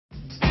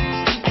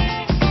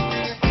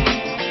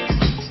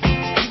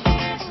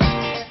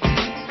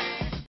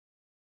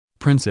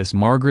Princess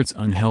Margaret's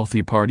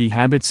unhealthy party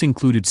habits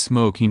included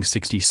smoking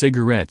 60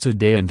 cigarettes a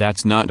day, and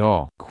that's not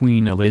all.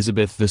 Queen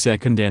Elizabeth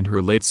II and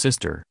her late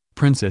sister,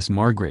 Princess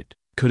Margaret,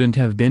 couldn't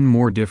have been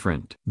more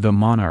different. The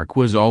monarch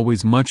was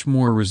always much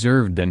more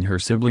reserved than her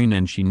sibling,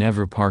 and she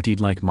never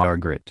partied like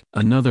Margaret.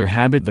 Another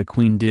habit the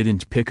Queen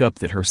didn't pick up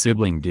that her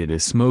sibling did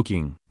is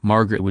smoking.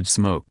 Margaret would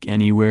smoke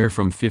anywhere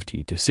from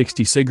 50 to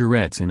 60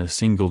 cigarettes in a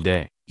single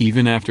day,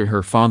 even after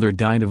her father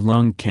died of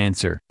lung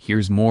cancer.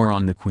 Here's more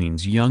on the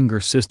Queen's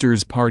younger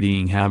sister's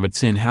partying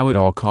habits and how it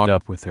all caught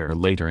up with her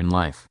later in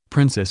life.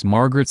 Princess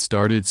Margaret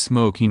started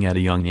smoking at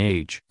a young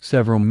age.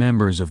 Several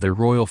members of the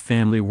royal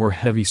family were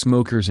heavy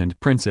smokers, and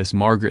Princess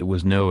Margaret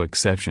was no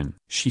exception.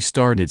 She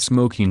started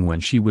smoking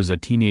when she was a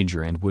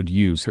teenager and would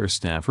use her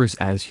staffers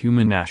as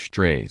human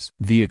ashtrays.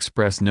 The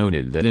Express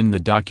noted that in the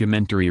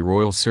documentary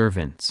Royal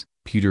Servants,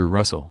 Peter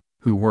Russell,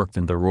 who worked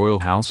in the royal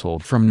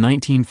household from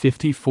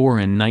 1954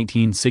 and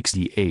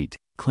 1968,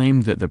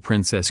 claimed that the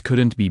princess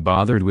couldn't be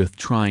bothered with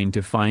trying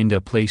to find a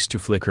place to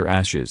flick her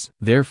ashes.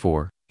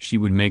 Therefore, she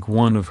would make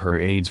one of her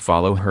aides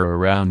follow her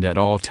around at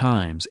all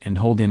times and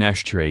hold an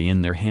ashtray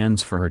in their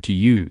hands for her to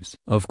use.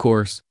 Of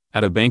course,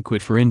 at a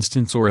banquet for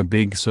instance, or a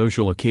big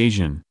social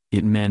occasion,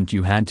 it meant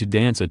you had to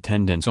dance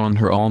attendance on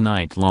her all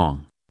night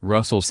long,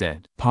 Russell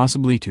said.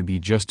 Possibly to be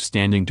just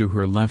standing to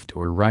her left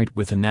or right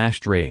with an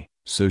ashtray,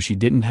 so she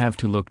didn't have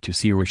to look to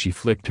see where she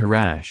flicked her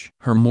ash.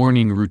 Her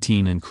morning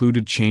routine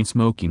included chain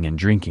smoking and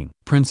drinking.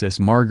 Princess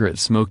Margaret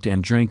smoked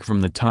and drank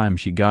from the time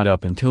she got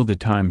up until the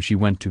time she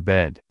went to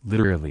bed.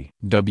 Literally.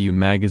 W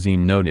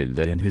Magazine noted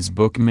that in his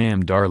book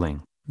Ma'am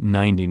Darling,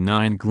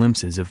 99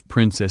 Glimpses of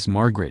Princess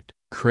Margaret,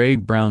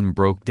 Craig Brown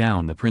broke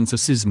down the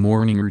princess's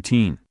morning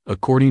routine.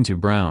 According to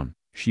Brown,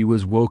 she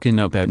was woken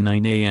up at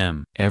 9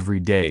 a.m. every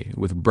day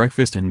with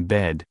breakfast in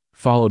bed,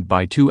 followed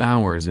by 2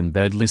 hours in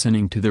bed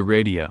listening to the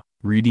radio,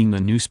 reading the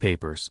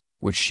newspapers,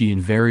 which she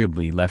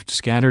invariably left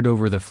scattered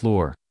over the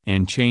floor,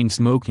 and chain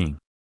smoking.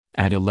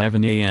 At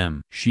 11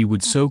 a.m. she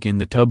would soak in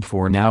the tub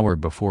for an hour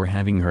before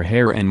having her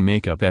hair and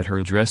makeup at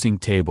her dressing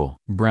table.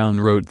 Brown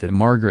wrote that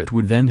Margaret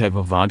would then have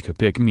a vodka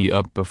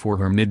pick-me-up before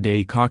her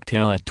midday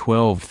cocktail at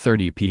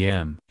 12:30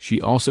 p.m. She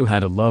also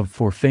had a love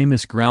for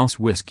famous grouse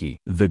whiskey.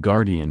 The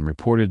Guardian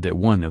reported that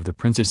one of the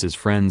princess's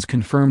friends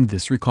confirmed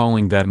this,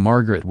 recalling that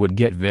Margaret would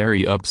get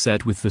very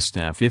upset with the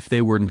staff if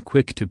they weren't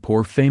quick to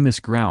pour famous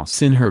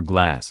grouse in her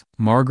glass.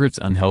 Margaret's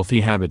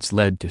unhealthy habits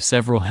led to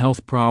several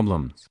health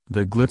problems.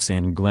 The glitz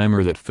and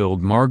glamour that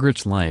filled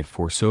Margaret's life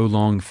for so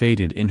long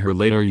faded in her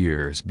later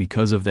years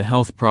because of the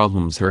health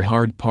problems her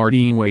hard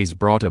partying ways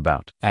brought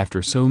about.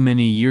 After so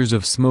many years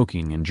of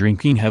smoking and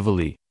drinking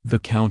heavily, the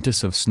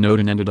Countess of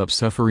Snowdon ended up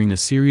suffering a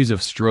series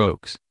of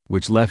strokes,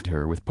 which left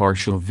her with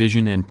partial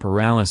vision and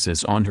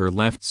paralysis on her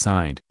left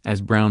side. As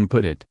Brown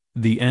put it,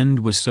 the end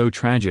was so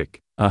tragic,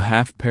 a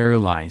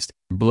half-paralyzed,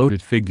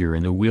 bloated figure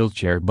in a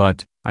wheelchair,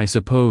 but, I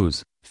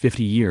suppose,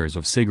 50 years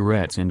of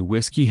cigarettes and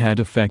whiskey had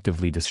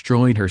effectively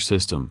destroyed her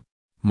system.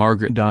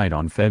 Margaret died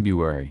on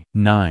February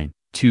 9,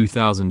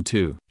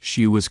 2002.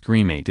 She was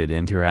cremated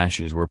and her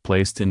ashes were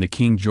placed in the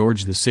King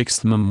George VI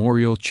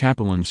Memorial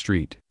Chapel in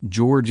St.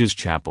 George's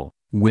Chapel,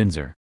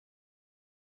 Windsor.